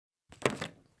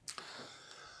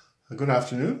Good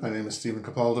afternoon. My name is Stephen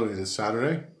Capaldo. It is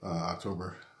Saturday,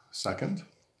 October 2nd,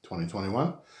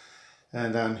 2021.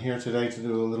 And I'm here today to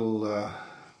do a little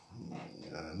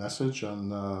message on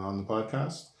the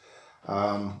podcast.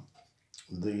 I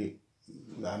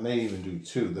may even do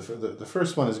two. The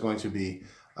first one is going to be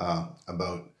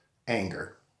about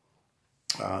anger.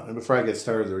 And before I get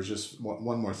started, there was just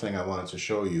one more thing I wanted to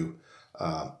show you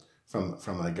from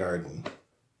my garden.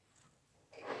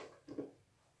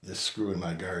 This screw in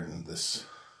my garden, this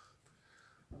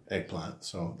eggplant.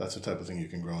 So that's the type of thing you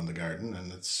can grow in the garden,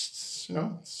 and it's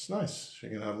nice. You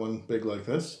can have one big like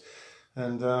this.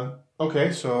 And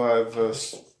okay, so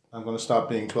I'm going to stop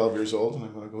being 12 years old, and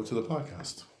I'm going to go to the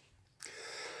podcast.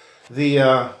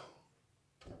 The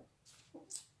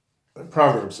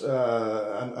Proverbs.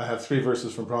 I have 3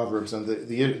 verses from Proverbs, and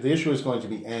the issue is going to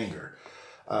be anger.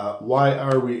 Why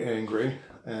are we angry?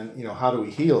 And, how do we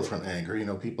heal from anger?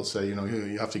 People say,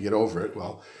 you have to get over it.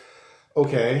 Well,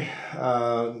 okay,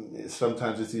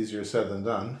 sometimes it's easier said than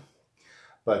done,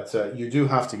 but you do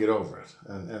have to get over it.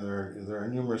 And there are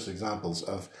numerous examples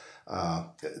of,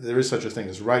 there is such a thing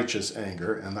as righteous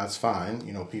anger, and that's fine.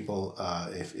 People,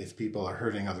 if people are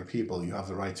hurting other people, you have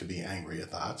the right to be angry at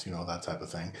that, that type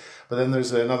of thing. But then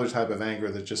there's another type of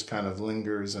anger that just kind of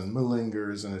lingers and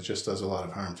malingers, and it just does a lot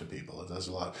of harm to people. It does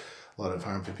a lot of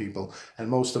harm to people, and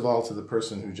most of all to the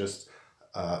person who just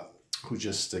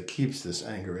keeps this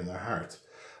anger in their heart.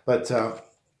 But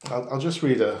I'll just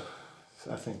read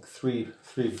I think three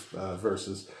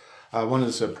verses. One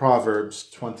is Proverbs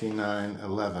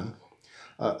 29:11.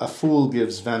 A fool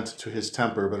gives vent to his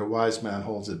temper, but a wise man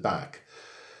holds it back.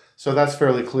 So that's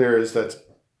fairly clear, is that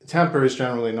temper is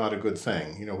generally not a good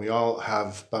thing. We all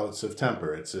have bouts of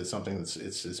temper. It's something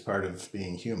it's part of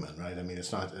being human, right? I mean,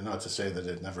 it's not to say that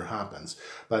it never happens,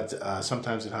 but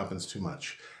sometimes it happens too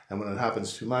much. And when it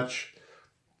happens too much,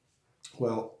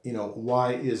 well,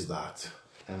 why is that?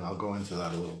 And I'll go into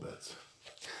that a little bit.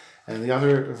 And the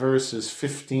other verse is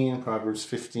Proverbs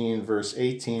 15, verse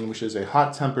 18, which is, a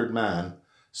hot-tempered man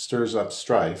stirs up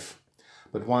strife,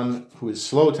 but one who is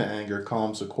slow to anger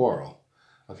calms a quarrel.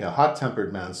 Okay, a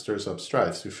hot-tempered man stirs up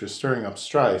strife. So if you're stirring up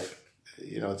strife,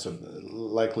 it's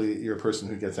likely you're a person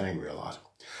who gets angry a lot.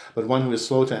 But one who is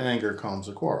slow to anger calms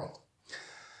a quarrel.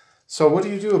 So what do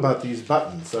you do about these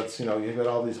buttons? That's, you've got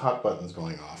all these hot buttons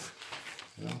going off.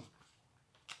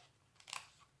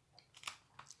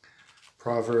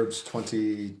 Proverbs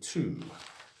 22.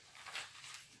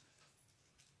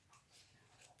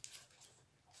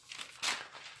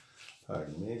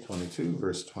 Pardon me, 22,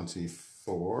 verse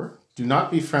 24. Do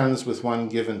not be friends with one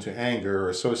given to anger, or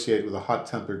associate with a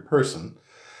hot-tempered person,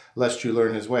 lest you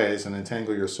learn his ways and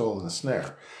entangle your soul in a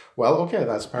snare. Well, okay,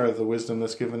 that's part of the wisdom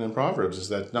that's given in Proverbs, is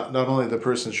that not only the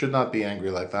person should not be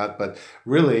angry like that, but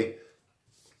really,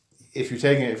 if you're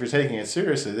taking it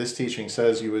seriously, this teaching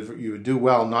says you would do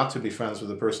well not to be friends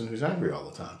with a person who's angry all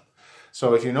the time.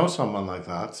 So if you know someone like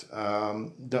that,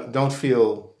 don't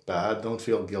feel bad, don't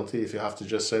feel guilty if you have to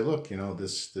just say, look,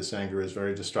 this anger is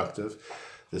very destructive.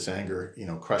 This anger,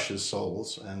 crushes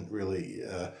souls, and really,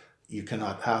 you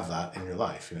cannot have that in your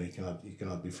life. You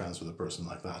cannot be friends with a person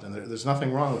like that. And there's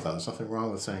nothing wrong with that. There's nothing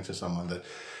wrong with saying to someone that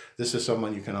this is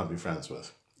someone you cannot be friends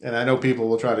with. And I know people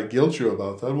will try to guilt you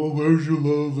about that. Well, where's your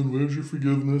love and where's your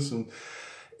forgiveness? And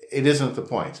it isn't the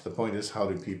point. The point is, how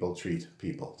do people treat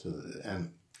people?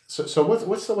 So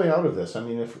what's the way out of this? I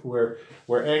mean, if we're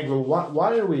angry,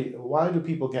 why do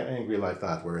people get angry like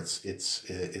that, where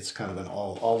it's kind of an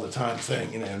all the time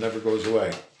thing, it never goes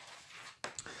away?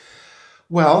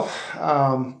 Well,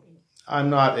 I'm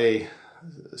not a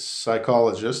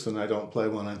psychologist, and I don't play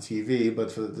one on TV,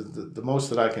 but for the most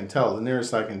that I can tell, the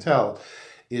nearest I can tell,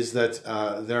 is that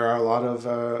there are a lot of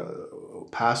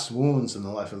past wounds in the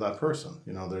life of that person.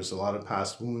 There's a lot of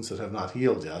past wounds that have not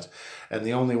healed yet. And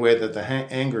the only way that the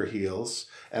anger heals,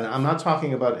 and I'm not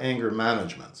talking about anger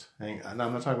management. I'm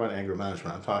not talking about anger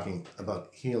management. I'm talking about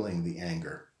healing the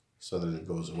anger so that it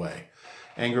goes away.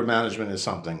 Anger management is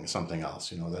something else.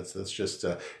 That's just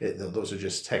those are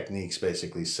just techniques,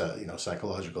 basically.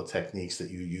 Psychological techniques that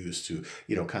you use to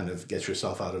kind of get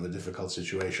yourself out of a difficult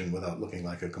situation without looking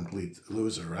like a complete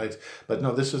loser, right? But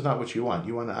no, this is not what you want.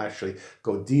 You want to actually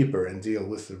go deeper and deal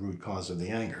with the root cause of the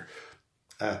anger.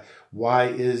 Why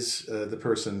is the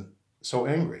person so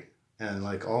angry? And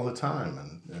like all the time,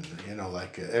 and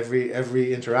like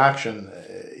every interaction,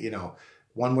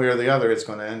 one way or the other, it's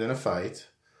going to end in a fight,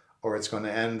 or it's going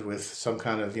to end with some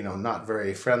kind of, not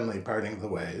very friendly parting of the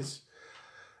ways,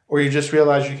 or you just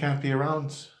realize you can't be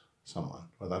around someone,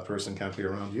 or that person can't be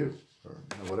around you, or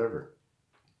whatever.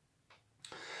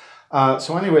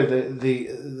 So anyway,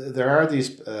 there are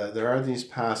these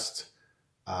past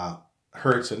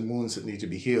hurts and wounds that need to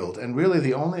be healed. And really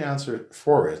the only answer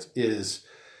for it is,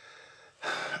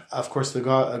 of course,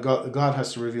 God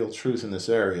has to reveal truth in this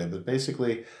area, but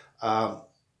basically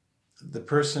the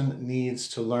person needs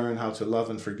to learn how to love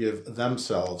and forgive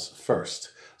themselves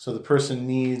first. So the person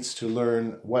needs to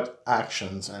learn what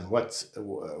actions and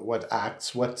what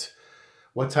acts, what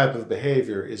type of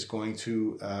behavior is going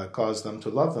to cause them to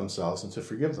love themselves and to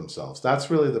forgive themselves. That's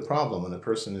really the problem when a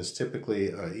person is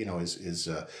typically,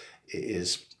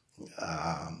 is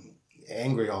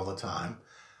angry all the time.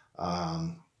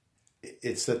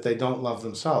 It's that they don't love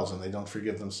themselves and they don't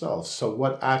forgive themselves. So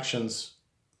what actions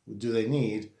do they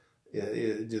need?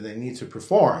 Do they need to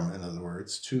perform, in other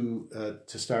words, to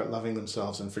start loving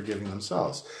themselves and forgiving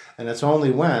themselves? And it's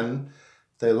only when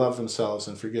they love themselves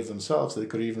and forgive themselves they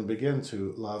could even begin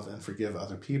to love and forgive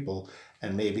other people,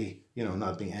 and maybe,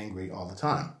 not be angry all the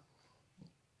time.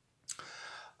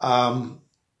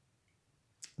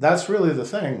 That's really the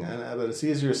thing, but it's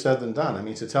easier said than done. I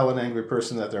mean, to tell an angry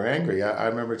person that they're angry, I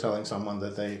remember telling someone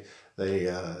that they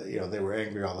were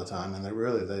angry all the time, and they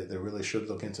really should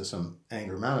look into some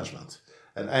anger management.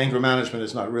 And anger management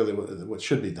is not really what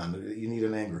should be done. You need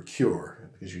an anger cure,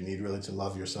 because you need really to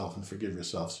love yourself and forgive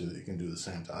yourself so that you can do the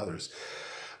same to others.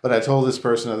 But I told this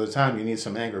person at the time, you need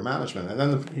some anger management. And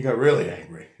then he got really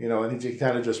angry, and he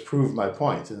kind of just proved my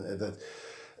point. And that,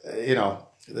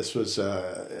 this was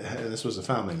a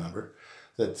family member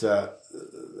that,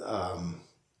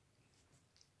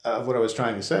 what I was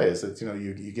trying to say is that,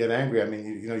 you get angry. I mean,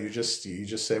 you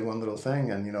just say one little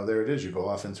thing and, there it is. You go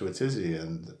off into a tizzy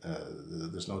and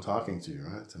there's no talking to you,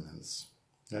 right? I mean,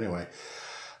 anyway,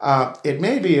 it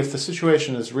may be, if the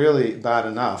situation is really bad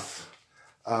enough,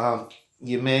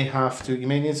 you may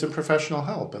need some professional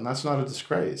help, and that's not a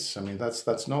disgrace. I mean,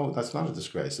 that's not a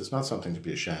disgrace. It's not something to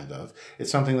be ashamed of.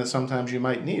 It's something that sometimes you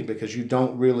might need because you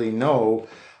don't really know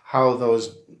how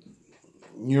those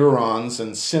neurons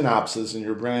and synapses in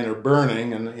your brain are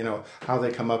burning, and how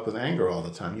they come up with anger all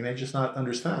the time. You may just not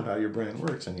understand how your brain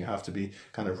works, and you have to be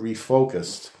kind of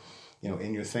refocused,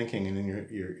 in your thinking and in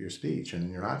your speech and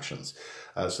in your actions,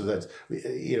 so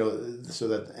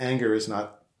that anger is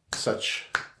not such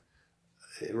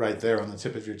right there on the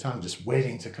tip of your tongue, just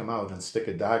waiting to come out and stick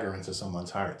a dagger into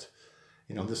someone's heart.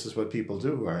 This is what people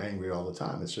do who are angry all the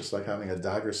time. It's just like having a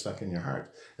dagger stuck in your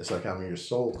heart. It's like having your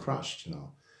soul crushed,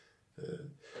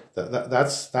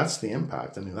 That's the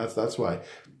impact. I mean, that's why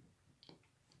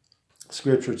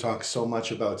Scripture talks so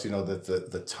much about, that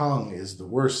the tongue is the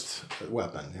worst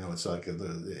weapon. It's like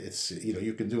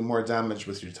you can do more damage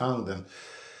with your tongue than,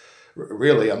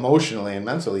 really, emotionally and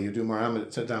mentally, you do more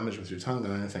damage with your tongue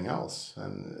than anything else.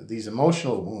 And these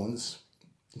emotional wounds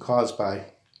caused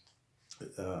by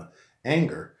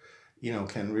anger,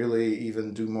 can really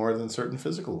even do more than certain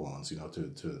physical wounds,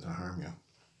 to harm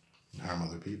you, harm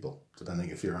other people, depending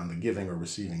if you're on the giving or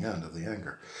receiving end of the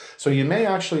anger. So you may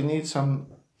actually need some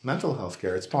mental health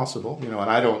care. It's possible, and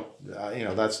I don't,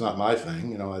 that's not my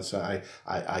thing.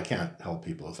 I can't help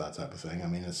people with that type of thing. I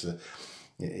mean, it's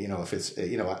if it's,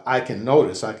 I can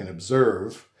notice, I can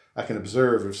observe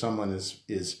if someone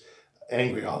is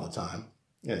angry all the time,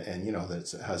 and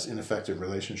that has ineffective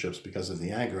relationships because of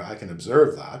the anger. I can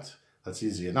observe that. That's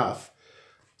easy enough.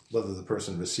 Whether the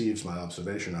person receives my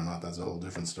observation or not, that's a whole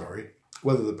different story.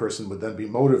 Whether the person would then be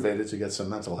motivated to get some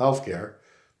mental health care,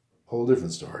 whole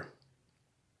different story.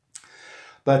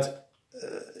 But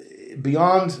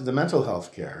beyond the mental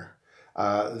health care,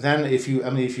 then if you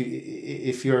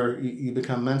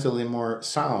become mentally more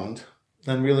sound,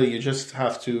 then really you just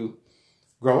have to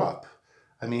grow up.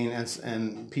 I mean,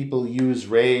 and people use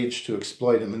rage to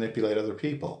exploit and manipulate other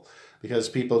people, because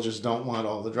people just don't want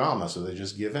all the drama, so they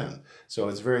just give in. So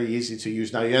it's very easy to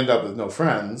use. Now you end up with no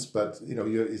friends, but you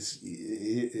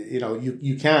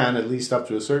can, at least up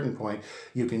to a certain point,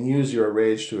 you can use your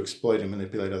rage to exploit and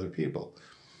manipulate other people.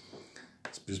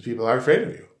 It's because people are afraid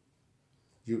of you.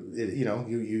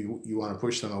 You want to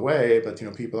push them away, but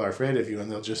people are afraid of you,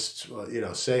 and they'll just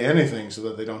say anything so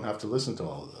that they don't have to listen to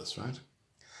all of this, right?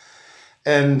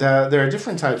 And there are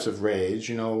different types of rage.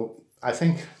 I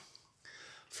think,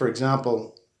 for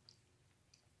example,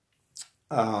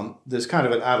 there's kind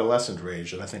of an adolescent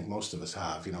rage that I think most of us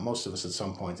have. Most of us at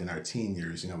some point in our teen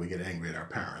years, we get angry at our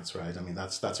parents, right? I mean,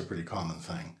 that's a pretty common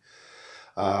thing.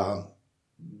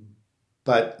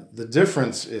 But the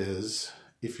difference is,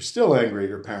 if you're still angry at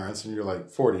your parents and you're like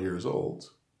 40 years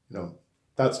old,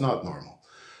 that's not normal.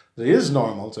 It is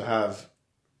normal to have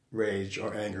rage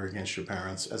or anger against your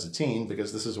parents as a teen,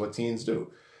 because this is what teens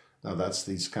do. Now,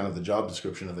 that's kind of the job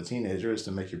description of a teenager, is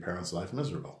to make your parents' life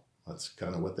miserable. That's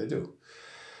kind of what they do.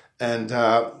 And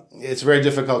it's very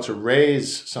difficult to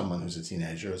raise someone who's a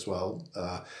teenager as well,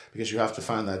 because you have to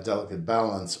find that delicate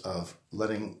balance of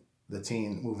letting the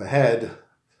teen move ahead,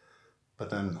 but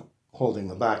then holding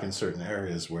them back in certain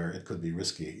areas where it could be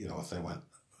risky, if they went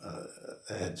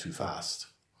ahead too fast.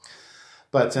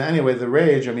 But anyway, the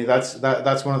rage, I mean,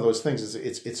 that's one of those things.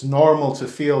 It's normal to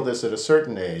feel this at a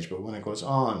certain age, but when it goes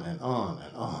on and on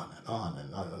and on and on,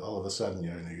 and all of a sudden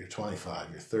you're 25,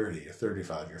 you're 30, you're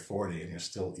 35, you're 40, and you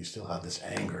still have this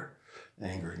anger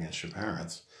against your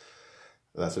parents.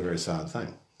 That's a very sad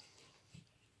thing.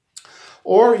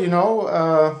 Or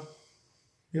I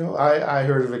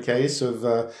heard of a case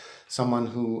of someone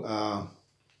who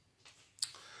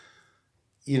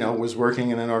was working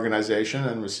in an organization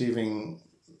and receiving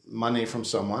money from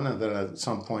someone, and then at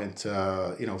some point,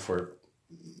 for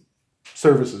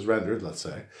services rendered, let's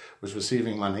say, was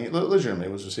receiving money, legitimately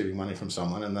was receiving money from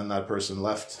someone, and then that person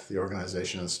left the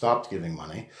organization and stopped giving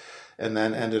money, and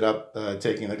then ended up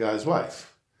taking the guy's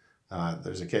wife.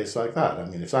 There's a case like that. I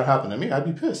mean, if that happened to me, I'd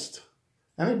be pissed.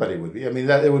 Anybody would be. I mean,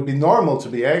 it would be normal to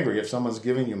be angry if someone's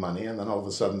giving you money, and then all of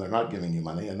a sudden they're not giving you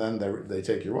money, and then they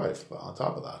take your wife on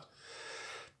top of that.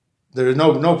 There's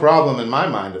no problem in my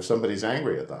mind if somebody's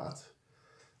angry at that.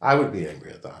 I would be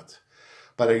angry at that.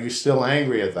 But are you still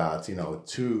angry at that,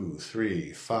 2,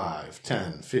 3, 5,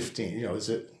 10,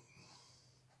 15,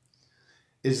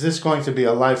 is this going to be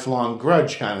a lifelong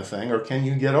grudge kind of thing, or can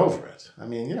you get over it? I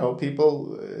mean,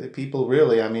 people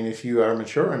really, I mean, if you are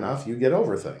mature enough, you get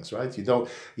over things, right? You don't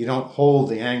hold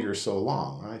the anger so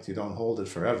long, right? You don't hold it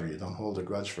forever. You don't hold a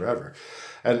grudge forever.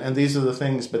 And these are the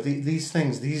things, but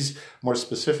these more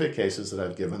specific cases that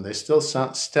I've given, they still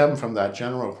stem from that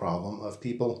general problem of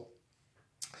people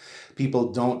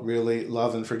don't really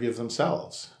love and forgive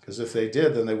themselves. Because if they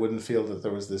did, then they wouldn't feel that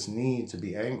there was this need to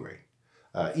be angry.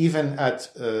 Even at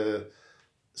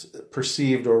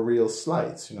perceived or real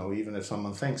slights, even if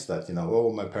someone thinks that,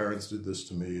 oh, my parents did this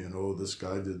to me, and oh, this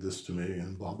guy did this to me,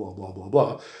 and blah, blah, blah, blah,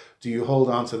 blah. Do you hold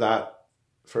on to that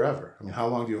forever? I mean, how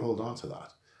long do you hold on to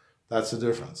that? That's the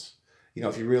difference.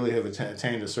 If you really have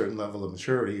attained a certain level of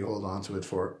maturity, you hold on to it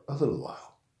for a little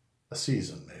while, a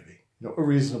season maybe, a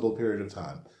reasonable period of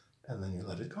time, and then you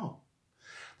let it go.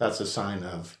 That's a sign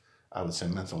of, I would say,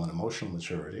 mental and emotional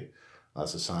maturity.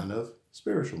 That's a sign of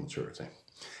spiritual maturity.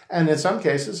 And in some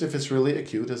cases, if it's really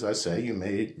acute, as I say, you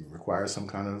may require some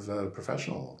kind of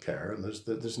professional care, and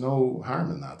there's no harm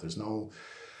in that. There's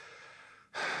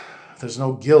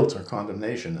no guilt or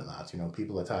condemnation in that.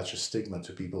 People attach a stigma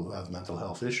to people who have mental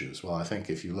health issues. Well, I think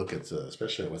if you look at,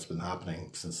 especially what's been happening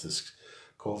since this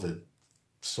COVID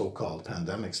so-called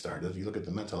pandemic started, you look at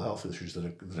the mental health issues that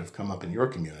have come up in your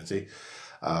community.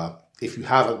 If you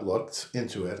haven't looked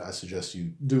into it, I suggest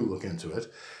you do look into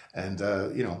it, and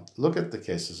look at the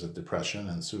cases of depression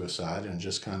and suicide, and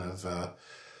just kind of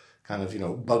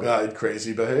bug-eyed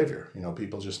crazy behavior.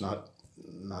 People just not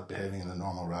behaving in a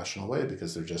normal, rational way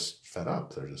because they're just fed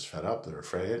up. They're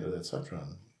afraid, etc.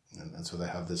 And so they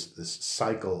have this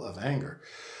cycle of anger.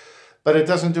 But it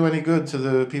doesn't do any good to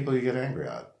the people you get angry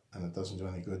at, and it doesn't do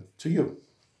any good to you.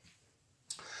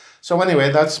 So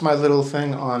anyway, that's my little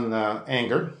thing on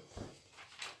anger.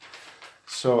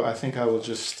 So I think I will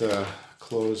just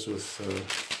close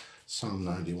with Psalm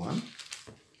 91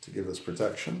 to give us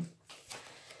protection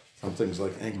from things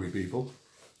like angry people.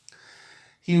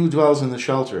 He who dwells in the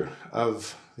shelter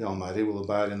of the Almighty will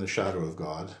abide in the shadow of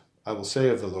God. I will say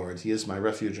of the Lord, He is my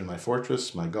refuge and my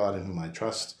fortress, my God in whom I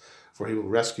trust. For He will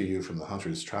rescue you from the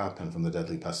hunter's trap and from the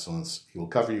deadly pestilence. He will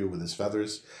cover you with His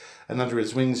feathers, and under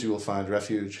His wings you will find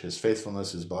refuge. His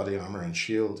faithfulness is body armor and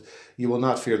shield. You will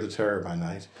not fear the terror by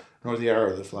night, nor the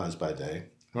arrow that flies by day,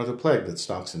 nor the plague that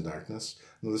stalks in darkness,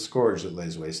 nor the scourge that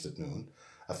lays waste at noon.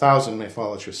 1,000 may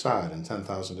fall at your side, and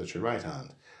 10,000 at your right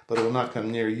hand, but it will not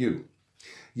come near you.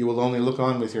 You will only look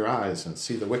on with your eyes and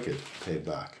see the wicked paid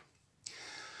back.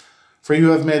 For you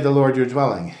have made the Lord your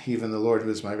dwelling, even the Lord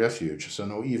who is my refuge, so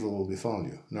no evil will befall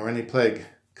you, nor any plague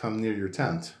come near your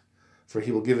tent. For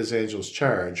He will give His angels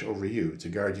charge over you, to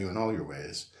guard you in all your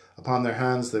ways. Upon their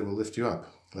hands they will lift you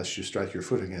up, lest you strike your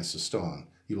foot against a stone.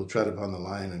 You will tread upon the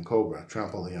lion and cobra,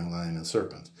 trample the young lion and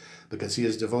serpent. Because He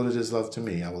has devoted His love to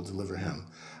me, I will deliver Him.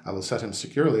 I will set Him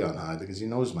securely on high, because He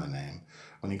knows my name.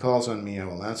 When He calls on me, I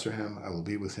will answer Him. I will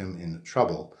be with Him in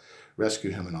trouble.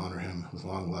 Rescue Him and honor Him. With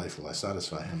long life will I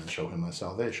satisfy Him and show Him my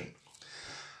salvation.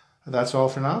 That's all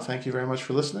for now. Thank you very much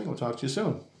for listening. We'll talk to you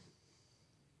soon.